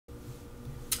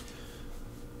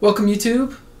Welcome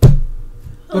YouTube. Hi.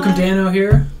 Welcome Dano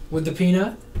here with the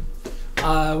Peanut.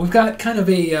 We've got kind of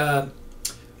a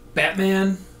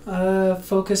Batman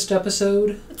focused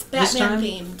episode. It's this Batman time.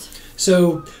 themed.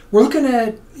 So we're looking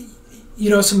at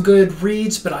some good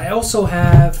reads, but I also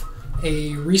have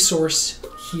a resource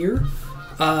here.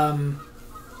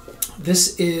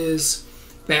 This is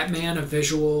Batman: A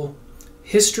Visual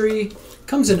History.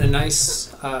 Comes in a nice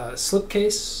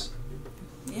slipcase.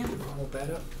 Yeah. I'll hold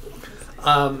that up.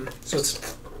 So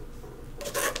it's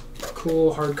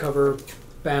cool hardcover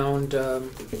bound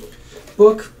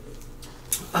book.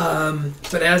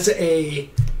 But as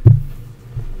a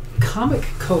comic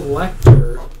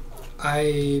collector,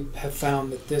 I have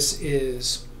found that this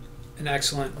is an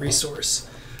excellent resource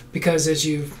because as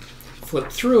you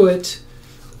flip through it,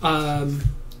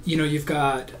 you've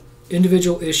got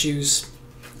individual issues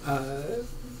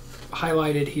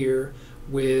highlighted here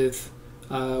with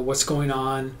what's going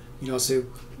on.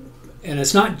 And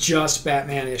it's not just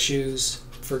Batman issues.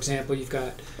 For example, you've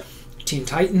got Teen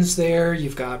Titans there.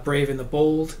 You've got Brave and the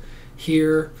Bold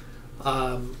here.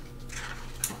 But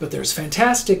there's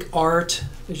fantastic art,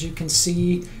 as you can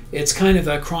see. It's kind of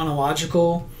a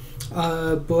chronological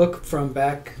book from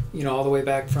back, all the way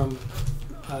back from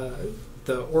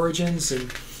the origins in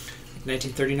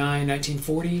 1939,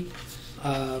 1940,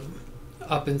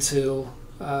 up until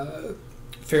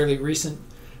fairly recent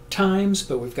times.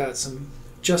 But we've got some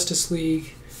Justice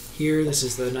League here. This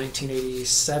is the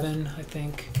 1987, I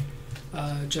think,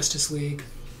 Justice League.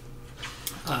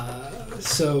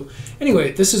 So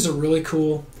anyway, this is a really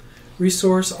cool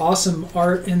resource. Awesome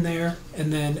art in there.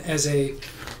 And then as a,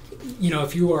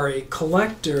 if you are a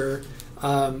collector,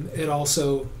 it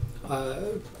also,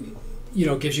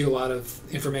 gives you a lot of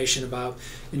information about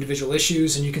individual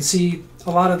issues. And you can see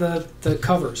a lot of the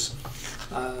covers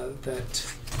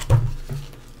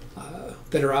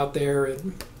that are out there,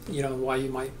 and why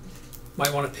you might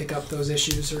want to pick up those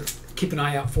issues or keep an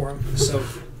eye out for them. So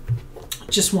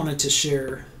just wanted to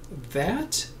share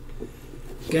that.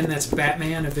 Again, that's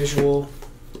Batman: A Visual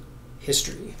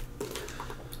History.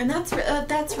 And that's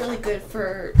really good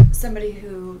for somebody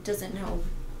who doesn't know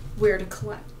where to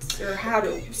collect or how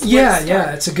to.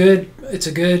 Yeah, it's a good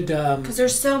because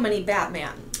there's so many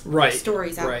Batman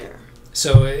stories out there.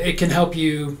 So it can help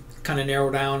you kind of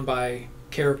narrow down by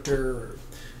character, or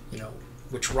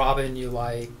which Robin you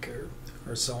like,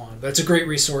 or so on. But it's a great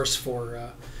resource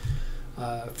for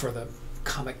the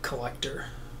comic collector,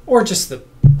 or just the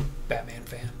Batman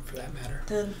fan, for that matter.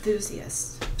 The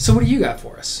enthusiast. So what do you got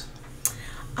for us?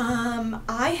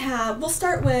 We'll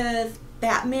start with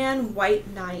Batman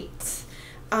White Knight.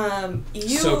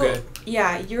 So good.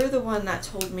 Yeah, you're the one that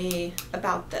told me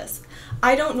about this.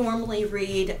 I don't normally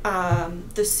read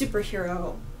the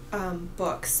superhero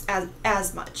books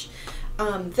as much.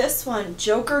 This one,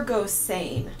 Joker Goes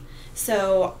Sane.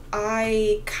 So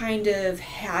I kind of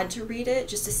had to read it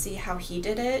just to see how he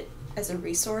did it as a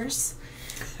resource.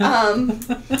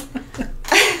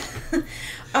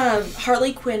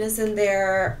 Harley Quinn is in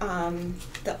there.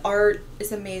 The art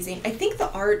is amazing. I think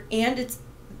the art, and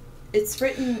it's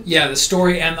written... Yeah, the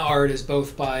story and the art is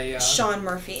both by... Sean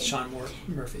Murphy.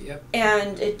 Murphy, yep.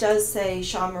 And it does say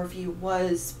Sean Murphy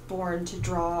was born to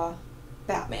draw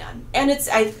Batman. And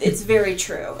it's very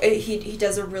true. He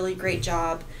does a really great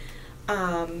job.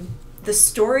 The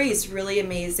story is really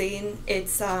amazing.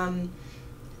 It's...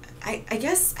 I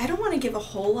guess I don't want to give a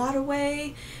whole lot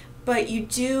away, but you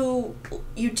do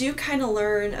kind of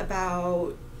learn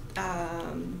about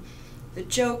the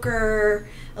Joker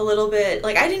a little bit.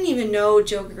 Like, I didn't even know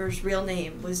Joker's real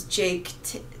name was Jake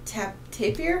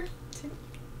Tapier?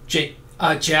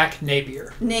 Jack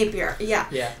Napier. Napier, yeah.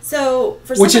 Yeah. So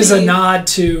which is a nod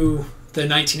to the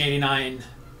 1989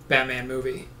 Batman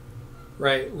movie,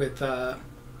 right? With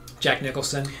Jack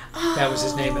Nicholson. That was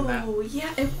his name in that. Oh,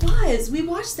 yeah, it was. We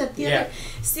watched that the other.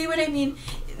 See what I mean?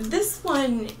 This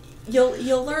one,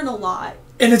 you'll learn a lot.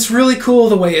 And it's really cool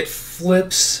the way it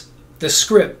flips the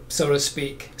script, so to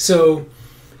speak. So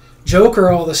Joker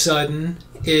all of a sudden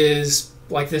is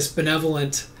like this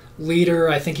benevolent leader.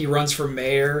 I think he runs for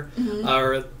mayor,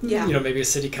 or maybe a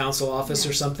city council office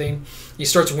or something. He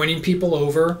starts winning people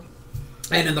over,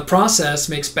 and in the process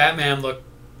makes Batman look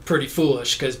pretty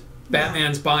foolish because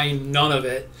Batman's buying none of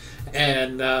it.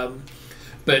 And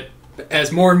but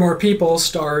as more and more people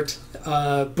start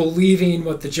believing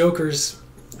what the Joker's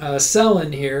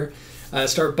selling here,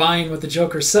 start buying what the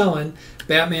Joker's selling,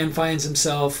 Batman finds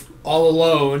himself all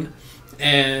alone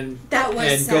and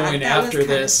going after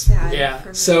this.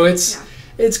 So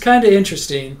it's kind of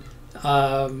interesting.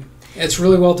 It's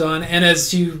really well done, and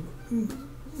as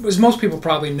most people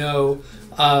probably know,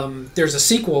 there's a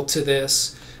sequel to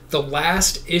this The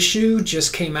last issue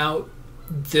just came out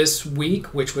this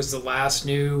week, which was the last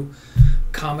new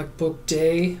comic book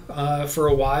day for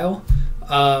a while.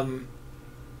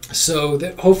 So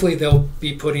that hopefully they'll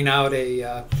be putting out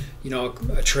a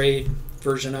trade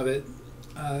version of it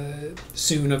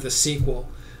soon of the sequel.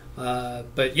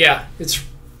 But yeah, it's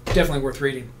definitely worth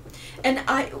reading.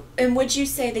 And would you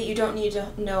say that you don't need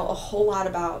to know a whole lot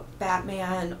about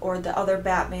Batman or the other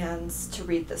Batmans to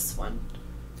read this one?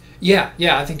 Yeah,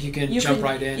 I think you can jump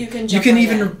right in. You can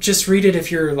even just read it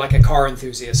if you're like a car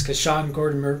enthusiast, because Sean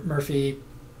Gordon Murphy,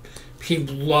 he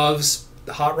loves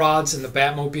the hot rods and the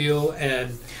Batmobile,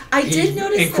 and I did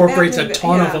notice incorporates a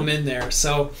ton of them in there.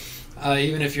 So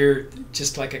even if you're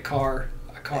just like a car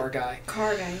guy,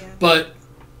 yeah. But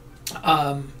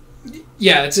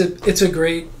yeah, it's a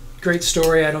great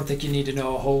story. I don't think you need to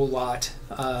know a whole lot.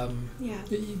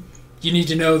 You need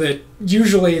to know that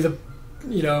usually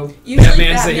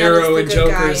Batman's the hero and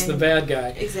Joker's the bad guy.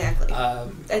 Exactly.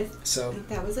 So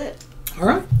that was it. All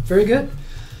right, very good.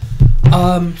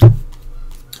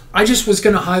 I just was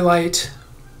going to highlight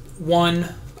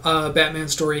one Batman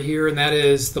story here, and that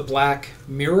is The Black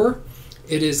Mirror.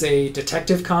 It is a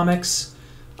Detective Comics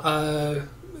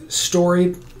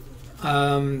story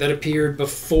that appeared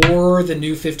before the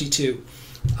New 52.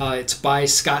 It's by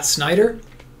Scott Snyder,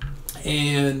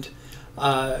 and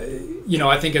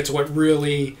I think it's what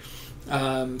really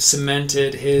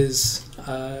cemented his.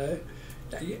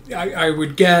 I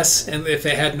would guess, and if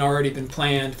it hadn't already been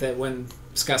planned, that when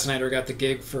Scott Snyder got the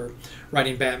gig for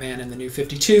writing Batman in the New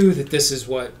 52, that this is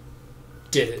what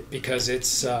did it, because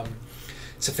it's a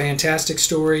fantastic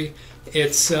story.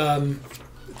 It's the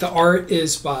art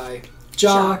is by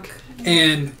Jock,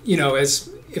 and as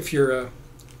if you're a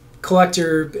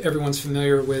collector, everyone's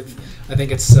familiar with. I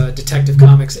think it's Detective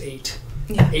Comics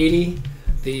 880,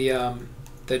 the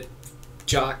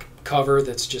Jock cover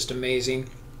that's just amazing.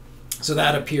 So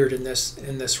that appeared in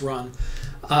this run.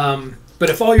 But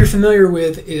if all you're familiar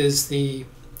with is the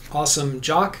awesome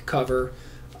Jock cover,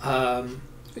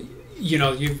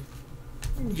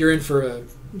 you're in for a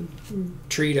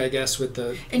treat, I guess, with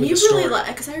the and with you the story. really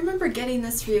because I remember getting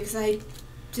this for you because I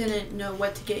didn't know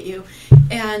what to get you,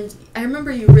 and I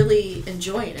remember you really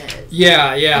enjoying it.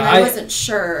 Yeah. And I wasn't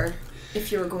sure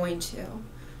if you were going to.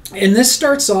 And this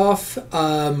starts off.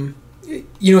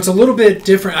 It's a little bit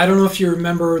different. I don't know if you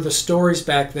remember the stories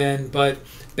back then, but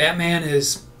Batman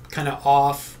is kind of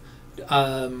off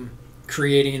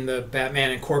creating the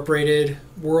Batman Incorporated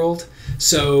world.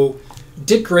 So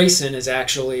Dick Grayson is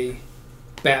actually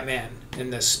Batman in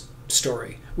this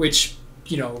story, which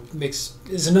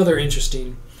is another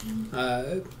interesting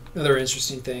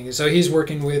thing. So he's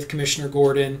working with Commissioner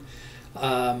Gordon,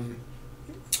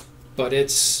 but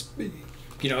it's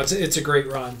a great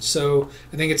run. So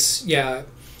I think it's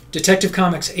Detective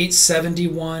Comics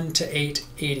 871 to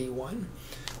 881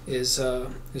 is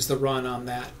the run on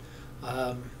that.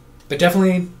 But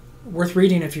definitely worth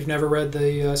reading if you've never read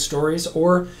the stories,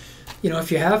 or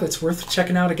if you have, it's worth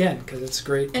checking out again because it's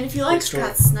great. And if you like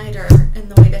Scott Snyder and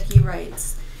the way that he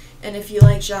writes, and if you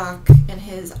like Jacques and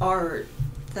his art,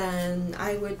 then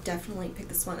I would definitely pick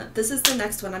this one up. This is the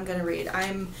next one I'm going to read.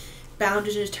 I'm bound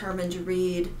and determined to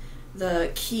read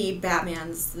the key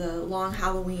Batmans, the Long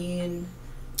Halloween.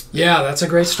 Yeah, that's a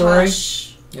great story.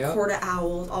 Hush, Court of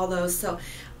Owls, all those. So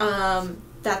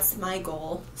that's my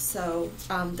goal. So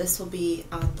this will be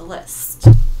on the list.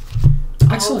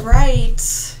 Excellent. All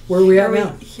right. Where are we at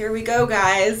now? Here we go,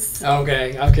 guys.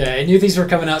 Okay. I knew these were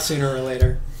coming out sooner or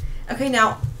later. Okay,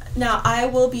 now I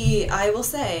will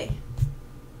say,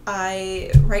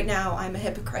 right now I'm a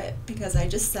hypocrite because I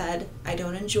just said I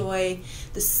don't enjoy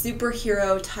the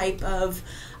superhero type of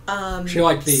she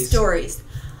liked these stories.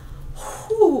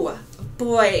 Whew,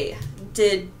 boy,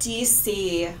 did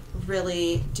DC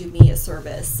really do me a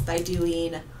service by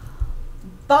doing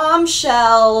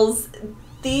Bombshells.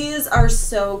 These are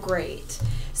so great.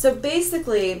 So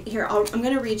basically, here, I'm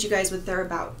going to read you guys what they're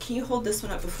about. Can you hold this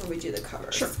one up before we do the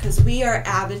covers? Sure. Because we are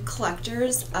avid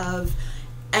collectors of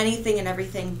anything and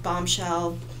everything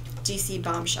Bombshell, DC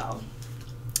Bombshell.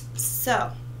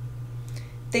 So,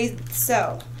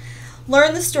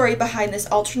 learn the story behind this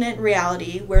alternate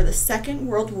reality where the Second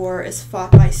World War is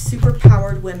fought by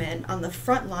superpowered women on the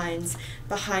front lines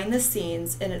behind the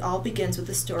scenes, and it all begins with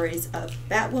the stories of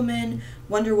Batwoman,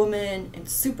 Wonder Woman, and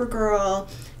Supergirl.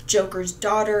 Joker's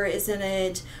daughter is in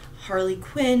it. Harley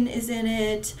Quinn is in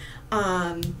it.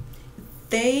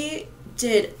 They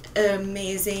did an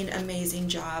amazing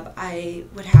job, I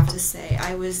would have to say.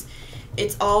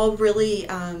 It's all really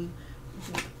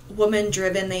woman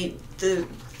driven.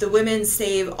 The women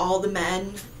save all the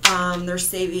men They're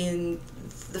saving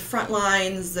the front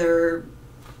lines. They're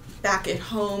back at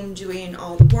home doing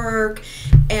all the work.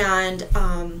 And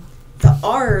the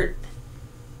art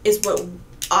is what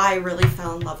I really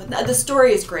fell in love with. The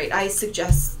story is great. I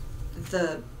suggest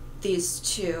these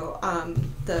two,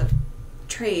 the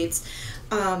trades.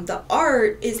 The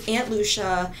art is Aunt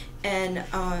Lucia and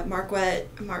Marguerite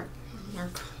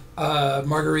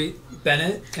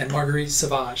Bennett and Marguerite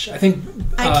Sauvage. I think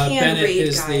I can't Bennett read,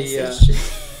 is guys.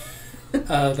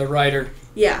 the writer.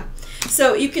 Yeah.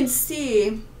 So you can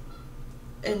see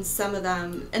in some of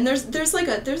them, and there's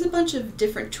a bunch of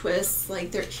different twists.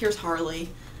 Like here's Harley.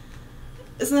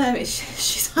 Isn't that, I mean,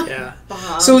 she's on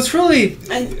Bob. So it's really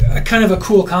a kind of a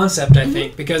cool concept, I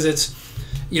think, because it's,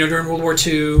 during World War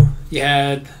II, you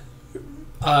had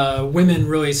women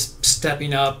really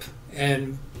stepping up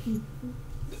and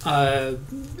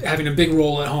having a big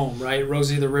role at home, right?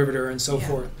 Rosie the Riveter and so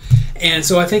forth. And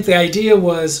so I think the idea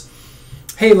was,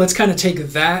 hey, let's kind of take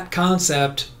that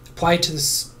concept, apply it to the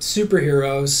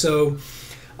superheroes. So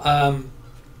I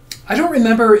don't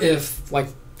remember if,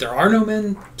 there are no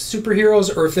men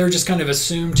superheroes, or if they're just kind of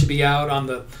assumed to be out on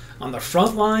the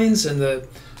front lines, and the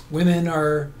women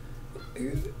are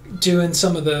doing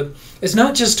some of the. It's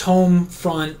not just home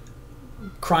front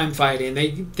crime fighting.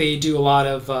 They do a lot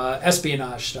of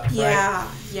espionage stuff. Yeah,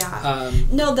 right? Yeah.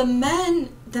 No, the men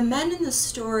in the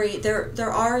story.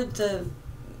 There are the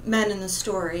men in the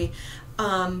story,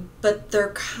 but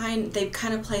they've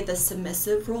kind of played the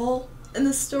submissive role in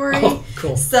the story. Oh,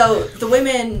 cool. So the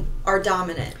women are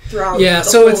dominant throughout the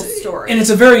whole story. And it's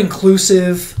a very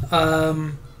inclusive book,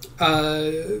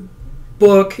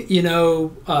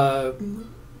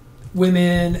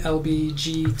 women,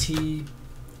 LBGTQ.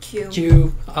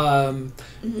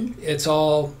 It's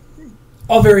all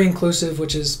very inclusive,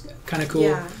 which is kind of cool.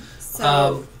 Yeah.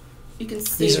 So you can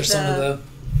see these are some of the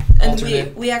and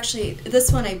alternate. we actually,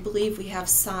 this one I believe we have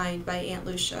signed by Aunt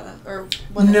Lucia, or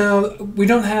no, we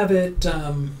don't have it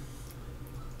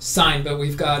signed, but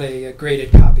we've got a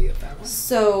graded copy of that one.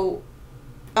 So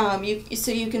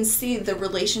you can see the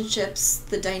relationships,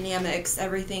 the dynamics,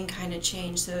 everything kind of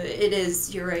change. So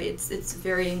you're right, it's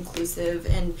very inclusive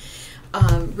and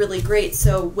really great.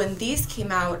 So when these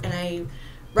came out and I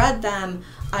read them,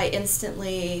 I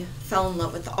instantly fell in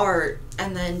love with the art,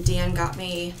 and then Dan got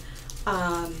me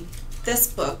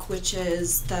this book, which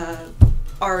is the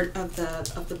art of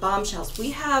the bombshells.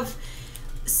 We have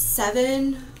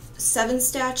seven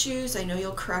statues. I know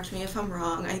you'll correct me if I'm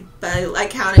wrong. I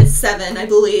counted 7, I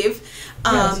believe,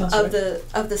 of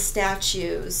the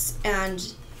statues,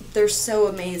 and they're so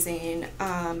amazing.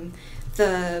 I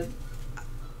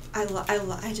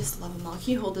just love them all.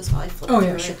 Can you hold this while I flip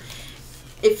through sure. it?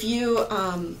 If you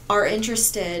are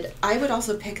interested, I would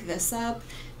also pick this up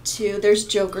too. There's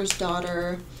Joker's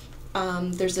daughter.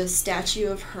 There's a statue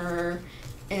of her,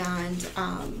 and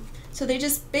so they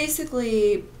just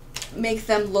basically make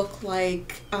them look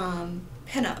like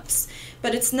pinups.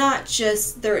 But it's not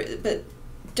just but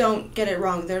don't get it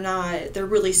wrong. They're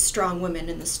really strong women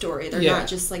in the story. They're not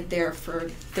just there for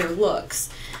their looks.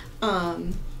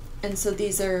 And so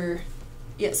these are,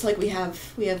 so we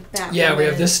have Batwoman. Yeah, we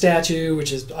have this statue,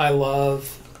 which is I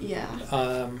love.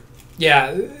 Yeah.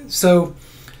 So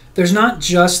there's not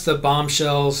just the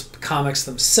Bombshells comics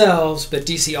themselves, but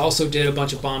DC also did a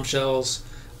bunch of Bombshells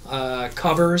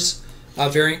covers,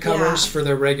 variant covers for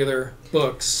their regular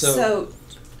books. So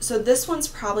this one's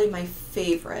probably my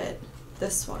favorite.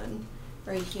 This one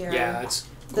right here. Yeah, it's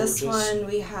gorgeous. This one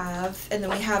we have, and then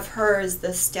we have her as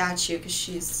the statue, because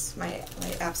she's my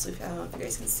absolute, I don't know if you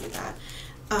guys can see that.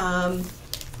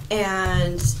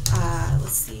 And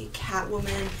let's see,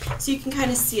 Catwoman. So you can kind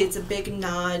of see it's a big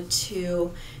nod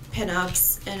to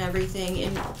pinups and everything.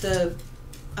 And the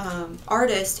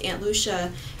artist, Aunt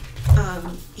Lucia,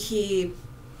 he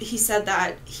said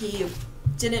that he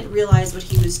didn't realize what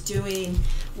he was doing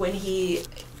when he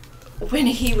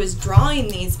was drawing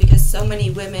these, because so many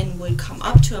women would come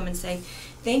up to him and say,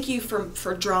 thank you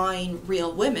for drawing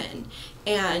real women.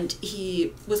 And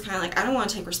he was kind of like, I don't want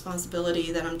to take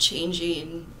responsibility that I'm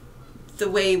changing the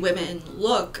way women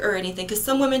look or anything, because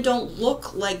some women don't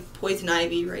look like Poison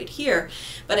Ivy right here.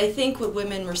 But I think what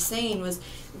women were saying was,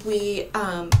 we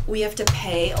have to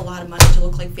pay a lot of money to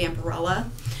look like Vampirella,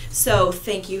 so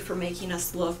thank you for making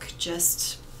us look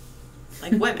just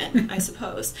like women, I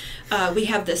suppose. We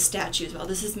have this statue as well.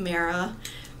 This is Mara.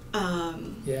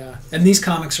 And these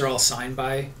comics are all signed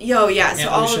by so Aunt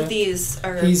all Lucia. Of these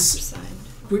are signed.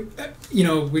 We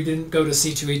didn't go to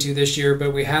C2E2 this year,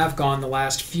 but we have gone the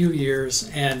last few years,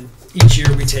 and each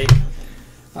year we take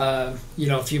a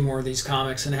few more of these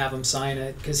comics and have him sign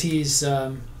it, because he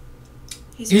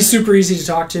He's really, super easy to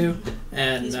talk to,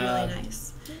 and he's really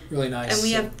nice. Really nice. And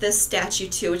we have this statue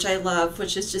too, which I love,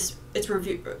 which is just it's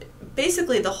review.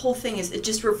 Basically, the whole thing is it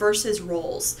just reverses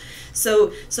roles.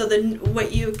 So the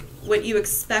what you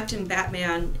expect in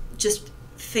Batman, just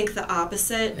think the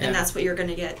opposite, and that's what you're going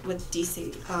to get with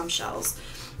DC Bombshells.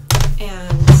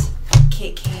 And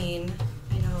Kate Kane,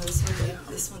 I know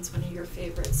this one's one of your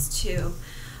favorites too.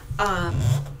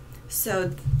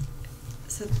 So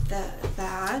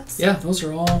that. Yeah, those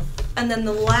are all. And then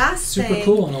the last super thing,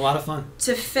 cool and a lot of fun.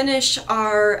 To finish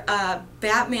our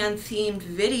Batman themed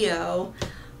video,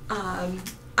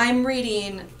 I'm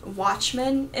reading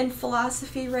Watchmen in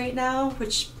philosophy right now,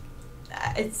 which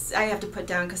I have to put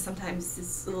down because sometimes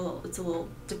it's a little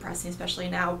depressing, especially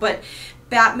now. But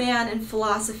Batman in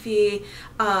philosophy,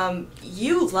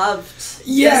 you loved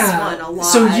this one a lot.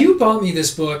 So you bought me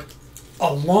this book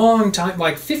a long time,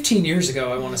 like 15 years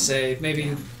ago, I want to say.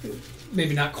 Maybe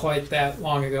not quite that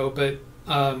long ago, but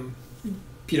 10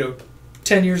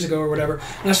 years ago or whatever.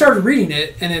 And I started reading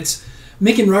it, and it's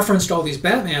making reference to all these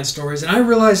Batman stories, and I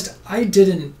realized I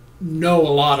didn't know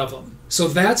a lot of them. So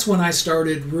that's when I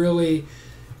started really,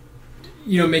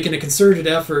 making a concerted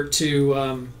effort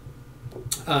to,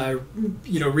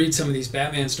 read some of these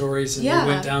Batman stories, and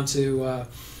we went down to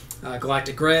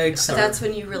Galactic Greg's. That's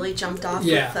when you really jumped off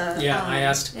with the... I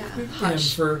asked him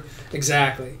for...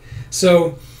 Exactly.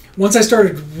 So once I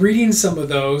started reading some of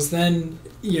those, then,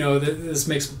 this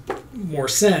makes more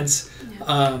sense.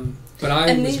 Yeah. But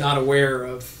I was not aware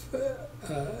of...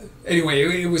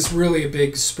 anyway, it was really a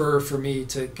big spur for me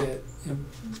to get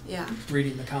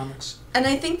reading the comics. And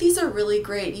I think these are really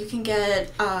great. You can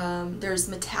get, there's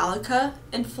Metallica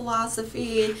in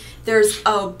philosophy. There's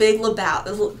Big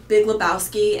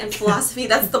Lebowski in philosophy.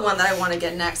 That's the one that I want to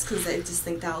get next because I just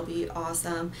think that'll be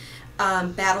awesome.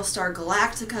 Battlestar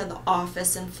Galactica, The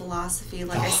Office in philosophy.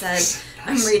 Like I said,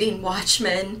 I'm reading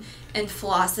Watchmen in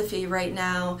philosophy right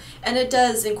now. And it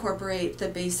does incorporate the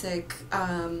basic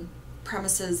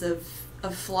premises of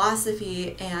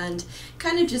philosophy and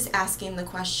kind of just asking the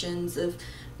questions of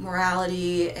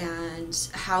morality and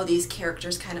how these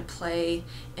characters kind of play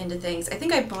into things. I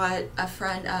think I bought a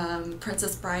friend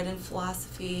Princess Bride in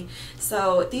philosophy.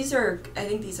 So I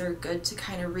think these are good to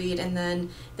kind of read, and then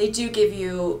they do give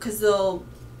you, because they'll,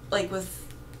 like with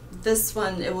this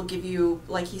one, it will give you,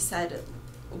 like he said,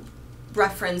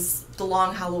 reference the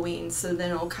Long Halloween, so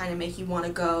then it'll kind of make you want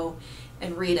to go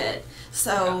and read it.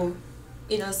 So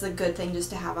it's a good thing just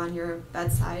to have on your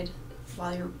bedside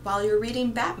while you're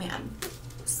reading Batman.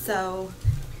 So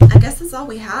I guess that's all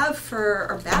we have for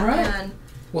our Batman. All right.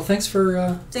 Well, thanks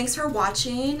for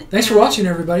watching. Thanks for watching,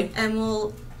 everybody. And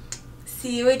we'll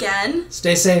see you again.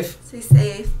 Stay safe. Stay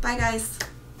safe. Bye, guys.